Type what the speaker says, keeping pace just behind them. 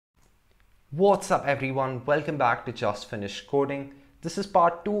What's up everyone, welcome back to Just Finished Coding. This is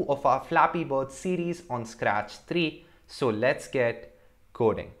part 2 of our Flappy Bird series on Scratch 3, so let's get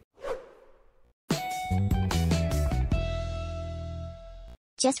coding.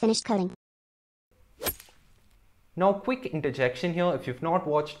 Just finished coding. Now quick interjection here, if you've not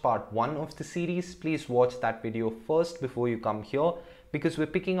watched part 1 of the series, please watch that video first before you come here because we're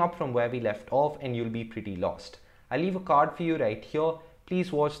picking up from where we left off and you'll be pretty lost. I'll leave a card for you right here.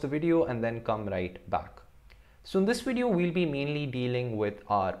 Please watch the video and then come right back. So in this video, we'll be mainly dealing with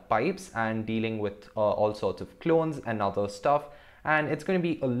our pipes and dealing with all sorts of clones and other stuff. And it's going to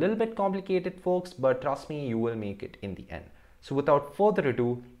be a little bit complicated, folks, but trust me, you will make it in the end. So without further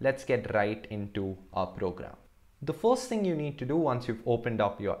ado, let's get right into our program. The first thing you need to do once you've opened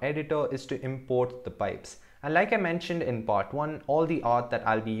up your editor is to import the pipes. And like I mentioned in part 1, all the art that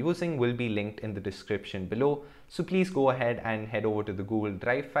I'll be using will be linked in the description below. So please go ahead and head over to the Google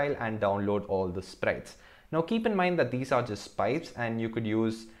Drive file and download all the sprites. Now keep in mind that these are just pipes and you could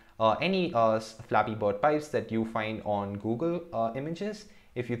use any Flappy Bird pipes that you find on Google Images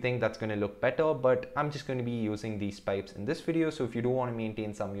if you think that's going to look better, but I'm just going to be using these pipes in this video. So if you do want to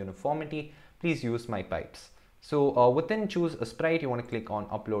maintain some uniformity, please use my pipes. So within choose a sprite, you want to click on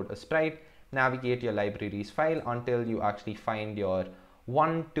upload a sprite, navigate your libraries file until you actually find your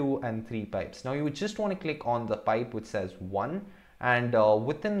 1, 2 and 3 pipes. Now you would just want to click on the pipe which says 1 and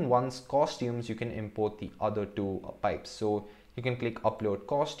within one's costumes you can import the other 2 pipes. So you can click upload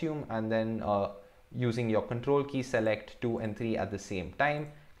costume and then using your control key select 2 and 3 at the same time,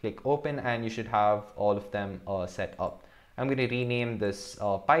 click open and you should have all of them set up. I'm going to rename this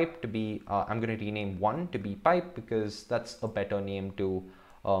pipe to be, I'm going to rename 1 to be pipe because that's a better name to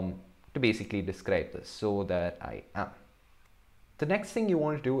basically describe this. So there I am. The next thing you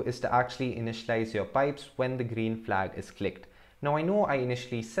want to do is to actually initialize your pipes when the green flag is clicked. Now I know I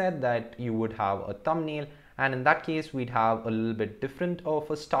initially said that you would have a thumbnail, and in that case we'd have a little bit different of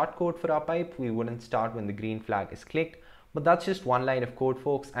a start code for our pipe. We wouldn't start when the green flag is clicked, but that's just one line of code,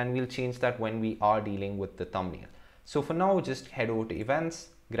 folks, and we'll change that when we are dealing with the thumbnail. So for now, just head over to events,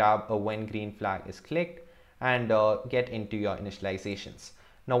 grab a when green flag is clicked and get into your initializations.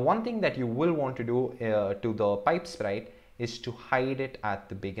 Now one thing that you will want to do to the pipe sprite is to hide it at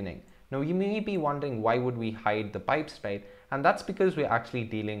the beginning. Now you may be wondering why would we hide the pipe sprite, and that's because we're actually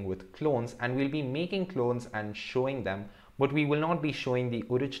dealing with clones and we'll be making clones and showing them, but we will not be showing the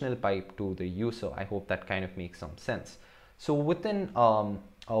original pipe to the user. I hope that kind of makes some sense. So within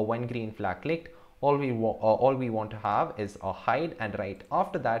when green flag clicked, all we want to have is a hide, and right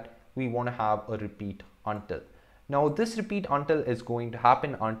after that we want to have a repeat until. Now this repeat until is going to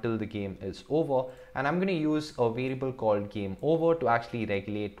happen until the game is over, and I'm going to use a variable called game over to actually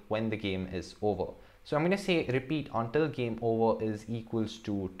regulate when the game is over. So I'm going to say repeat until game over is equals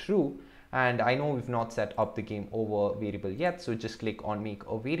to true, and I know we've not set up the game over variable yet, so just click on make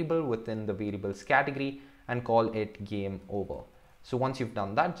a variable within the variables category and call it game over. So once you've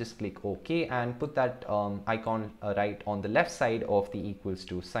done that, just click OK and put that icon right on the left side of the equals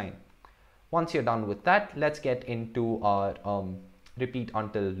to sign. Once you're done with that, let's get into our repeat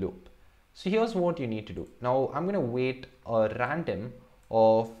until loop. So here's what you need to do. Now I'm going to wait a random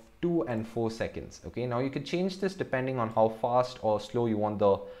of 2 and 4 seconds. Okay, now you could change this depending on how fast or slow you want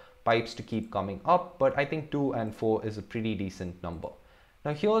the pipes to keep coming up, but I think 2 and 4 is a pretty decent number.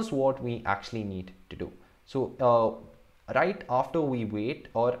 Now here's what we actually need to do. So right after we wait,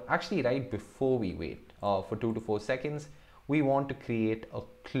 or actually right before we wait for 2 to 4 seconds, we want to create a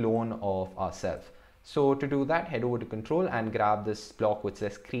clone of ourselves. So to do that, head over to control and grab this block which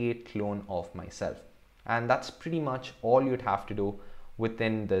says create clone of myself. And that's pretty much all you'd have to do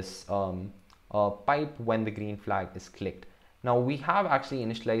within this pipe when the green flag is clicked. Now we have actually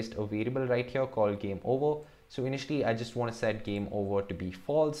initialized a variable right here called game over. So initially I just want to set game over to be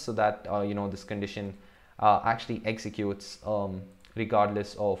false so that this condition actually executes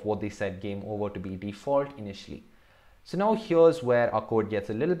regardless of what they set game over to be default initially. So now here's where our code gets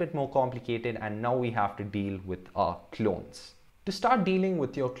a little bit more complicated, and now we have to deal with our clones. To start dealing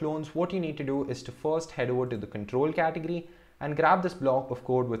with your clones, what you need to do is to first head over to the control category and grab this block of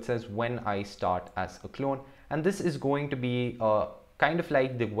code which says when I start as a clone, and this is going to be kind of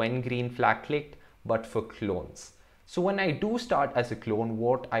like the when green flag clicked but for clones. So when I do start as a clone,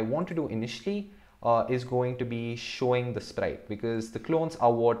 what I want to do initially is going to be showing the sprite, because the clones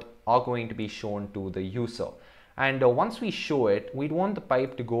are what are going to be shown to the user. And once we show it, we'd want the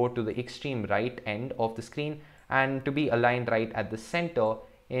pipe to go to the extreme right end of the screen and to be aligned right at the center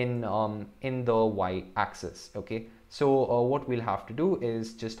in the Y axis. Okay, so what we'll have to do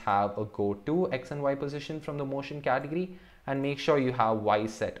is just have a go to X and Y position from the motion category, and make sure you have y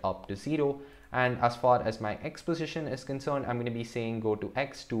set up to 0. And as far as my x position is concerned, I'm going to be saying go to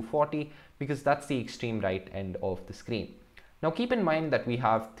x 240 because that's the extreme right end of the screen. Now keep in mind that we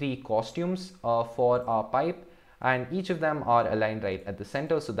have 3 costumes for our pipe, and each of them are aligned right at the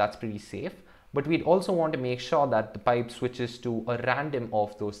center, so that's pretty safe. But we'd also want to make sure that the pipe switches to a random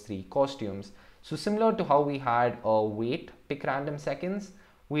of those 3 costumes. So similar to how we had a wait pick random seconds,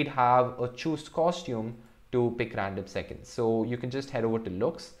 we'd have a choose costume to pick random seconds. So you can just head over to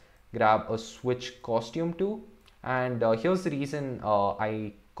looks, grab a switch costume to, and here's the reason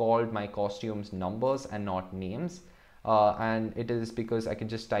I called my costumes numbers and not names. And it is because I can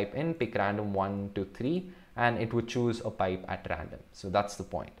just type in pick random 1 to 3 and it would choose a pipe at random. So that's the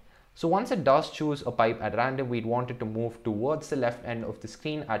point. So once it does choose a pipe at random, we'd want it to move towards the left end of the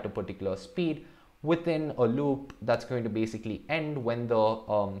screen at a particular speed within a loop that's going to basically end when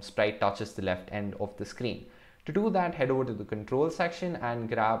the sprite touches the left end of the screen. To do that, head over to the control section and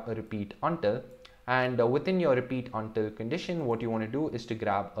grab a repeat until, and within your repeat until condition, what you want to do is to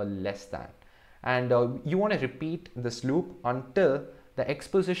grab a less than, and you want to repeat this loop until the x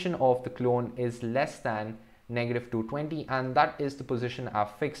position of the clone is less than -220, and that is the position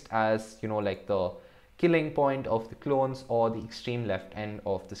I've fixed as, you know, like the killing point of the clones or the extreme left end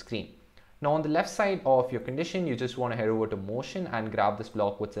of the screen. Now on the left side of your condition, you just want to head over to motion and grab this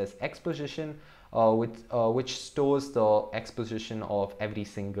block which says x position, which stores the x position of every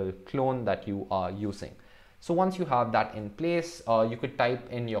single clone that you are using. So once you have that in place, you could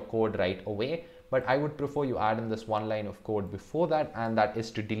type in your code right away, but I would prefer you add in this one line of code before that, and that is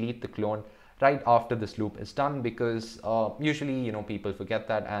to delete the clone right after this loop is done, because usually, you know, people forget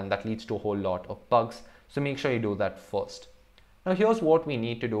that and that leads to a whole lot of bugs. So make sure you do that first. Now here's what we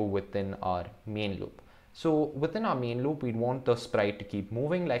need to do within our main loop. So within our main loop, we want the sprite to keep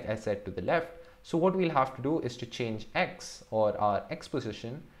moving, like I said, to the left. So what we'll have to do is to change x, or our x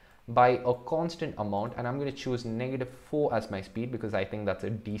position, by a constant amount, and I'm going to choose -4 as my speed because I think that's a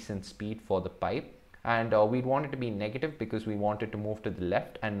decent speed for the pipe, and we'd want it to be negative because we want it to move to the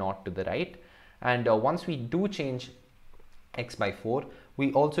left and not to the right. And once we do change x by 4,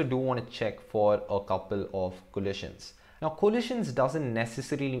 we also do want to check for a couple of collisions. Now collisions doesn't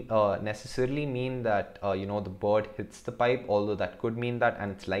necessarily mean that you know, the bird hits the pipe, although that could mean that,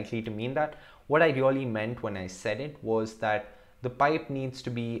 and it's likely to mean that. What I really meant when I said it was that the pipe needs to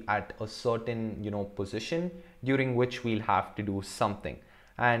be at a certain, you know, position during which we'll have to do something,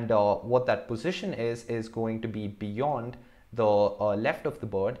 and what that position is going to be beyond the left of the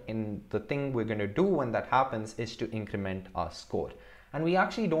bird. And the thing we're going to do when that happens is to increment our score, and we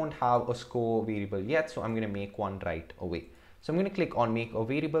actually don't have a score variable yet, so I'm going to make one right away. So I'm going to click on make a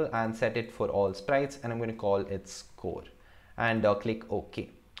variable and set it for all sprites, and I'm going to call it score, and click OK.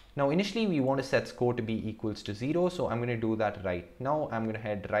 Now initially we want to set score to be equals to 0, so I'm going to do that right now. I'm going to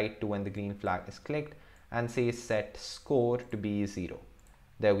head right to when the green flag is clicked and say set score to be 0.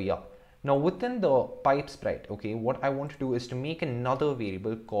 There we are. Now within the pipe sprite, okay, what I want to do is to make another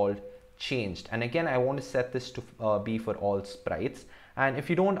variable called changed, and again I want to set this to be for all sprites. And if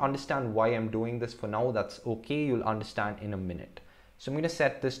you don't understand why I'm doing this for now, that's okay, you'll understand in a minute. So I'm going to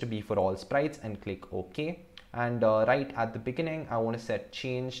set this to be for all sprites and click OK. And right at the beginning, I want to set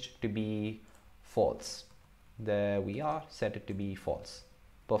changed to be false. There we are, set it to be false.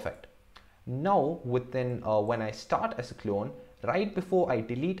 Perfect. Now within when I start as a clone, right before I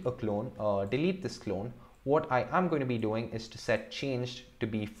delete a clone, delete this clone, what I am going to be doing is to set changed to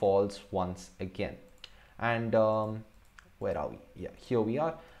be false once again. And where are we? Yeah, here we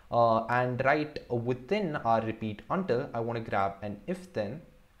are. And right within our repeat until, I want to grab an if then.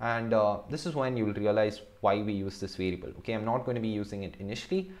 And this is when you'll realize why we use this variable. Okay, I'm not going to be using it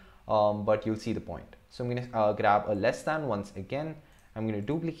initially, but you'll see the point. So I'm going to grab a less than once again. I'm going to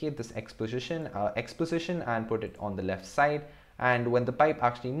duplicate this x position and put it on the left side. And when the pipe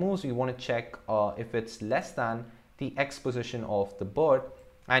actually moves, we want to check if it's less than the x position of the bird.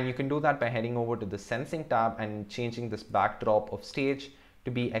 And you can do that by heading over to the sensing tab and changing this backdrop of stage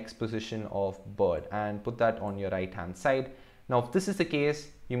to be x position of bird, and put that on your right hand side. Now if this is the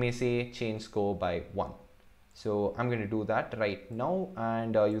case, you may say change score by 1. So I'm going to do that right now,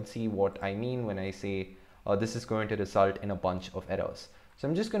 and you'll see what I mean when I say this is going to result in a bunch of errors. So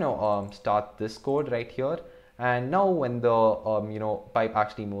I'm just going to start this code right here, and now when the you know, pipe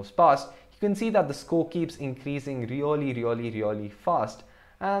actually moves past, you can see that the score keeps increasing really fast,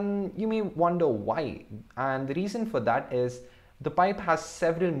 and you may wonder why. And the reason for that is the pipe has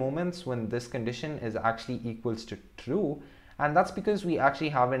several moments when this condition is actually equals to true. And that's because we actually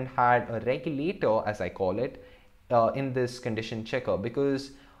haven't had a regulator, as I call it, in this condition checker,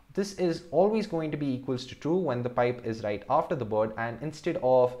 because this is always going to be equals to true when the pipe is right after the bird, and instead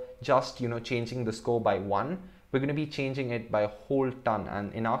of just changing the score by 1, we're going to be changing it by a whole ton,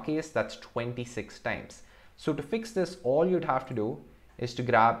 and in our case that's 26 times. So to fix this, all you'd have to do is to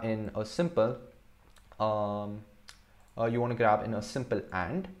grab in a simple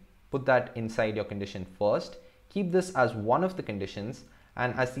and put that inside your condition first. Keep this as one of the conditions,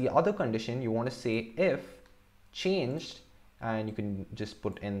 and as the other condition you want to say if changed, and you can just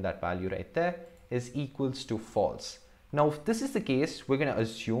put in that value right there, is equals to false. Now if this is the case, we're going to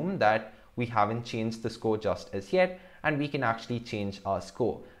assume that we haven't changed the score just as yet, and we can actually change our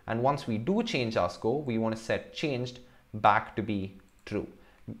score. And once we do change our score, we want to set changed back to be true.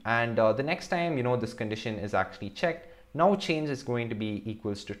 And the next time this condition is actually checked, now change is going to be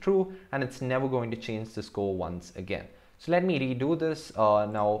equals to true, and it's never going to change the score once again. So let me redo this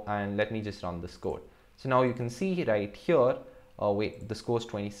now, and let me just run this code. So now you can see right here, wait, the score is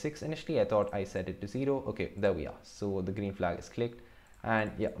 26 initially. I thought I set it to 0. Okay, there we are. So the green flag is clicked,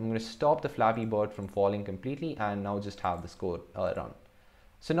 and yeah, I'm going to stop the Flappy Bird from falling completely, and now just have the score run.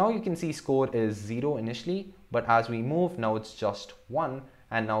 So now you can see score is 0 initially, but as we move, now it's just 1,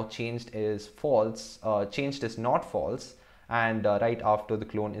 and now changed is false. Changed is not false, and right after the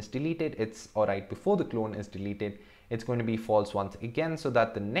clone is deleted, or right before the clone is deleted, it's going to be false once again, so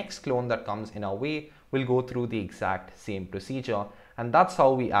that the next clone that comes in our way will go through the exact same procedure. And that's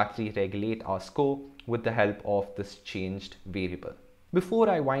how we actually regulate our score with the help of this changed variable. Before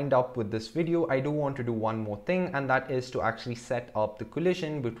I wind up with this video, I do want to do one more thing, and that is to actually set up the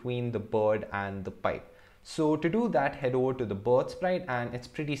collision between the bird and the pipe. So to do that, head over to the bird sprite, and it's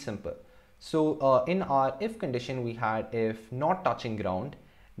pretty simple. So in our if condition, we had if not touching ground,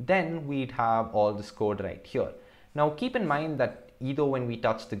 then we'd have all this code right here. Now keep in mind that either when we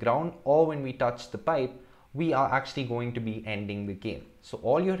touch the ground or when we touch the pipe, we are actually going to be ending the game. So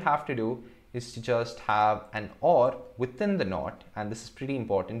all you'd have to do is to just have an or within the not, and this is pretty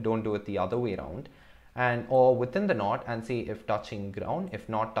important, don't do it the other way around, and or within the not, and say if touching ground, if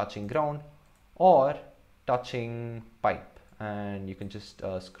not touching ground, or touching pipe. And you can just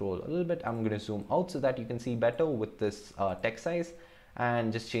scroll a little bit. I'm going to zoom out so that you can see better with this text size,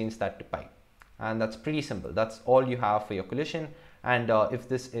 and just change that to pipe. And that's pretty simple. That's all you have for your collision. And if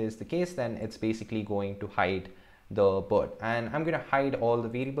this is the case, then it's basically going to hide the bird. And I'm going to hide all the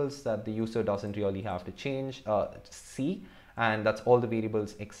variables that the user doesn't really have to see. And that's all the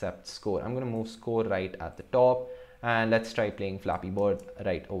variables except score. I'm going to move score right at the top, and let's try playing Flappy Bird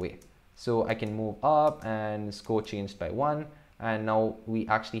right away. So I can move up, and score changed by 1. And now we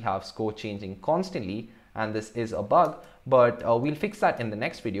actually have score changing constantly, and this is a bug, but we'll fix that in the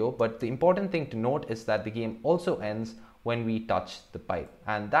next video. But the important thing to note is that the game also ends when we touch the pipe,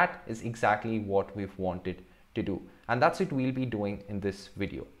 and that is exactly what we've wanted to do, and that's what we'll be doing in this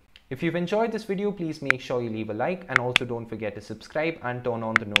video. If you've enjoyed this video, please make sure you leave a like, and also don't forget to subscribe and turn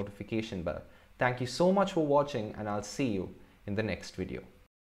on the notification bell. Thank you so much for watching, and I'll see you in the next video.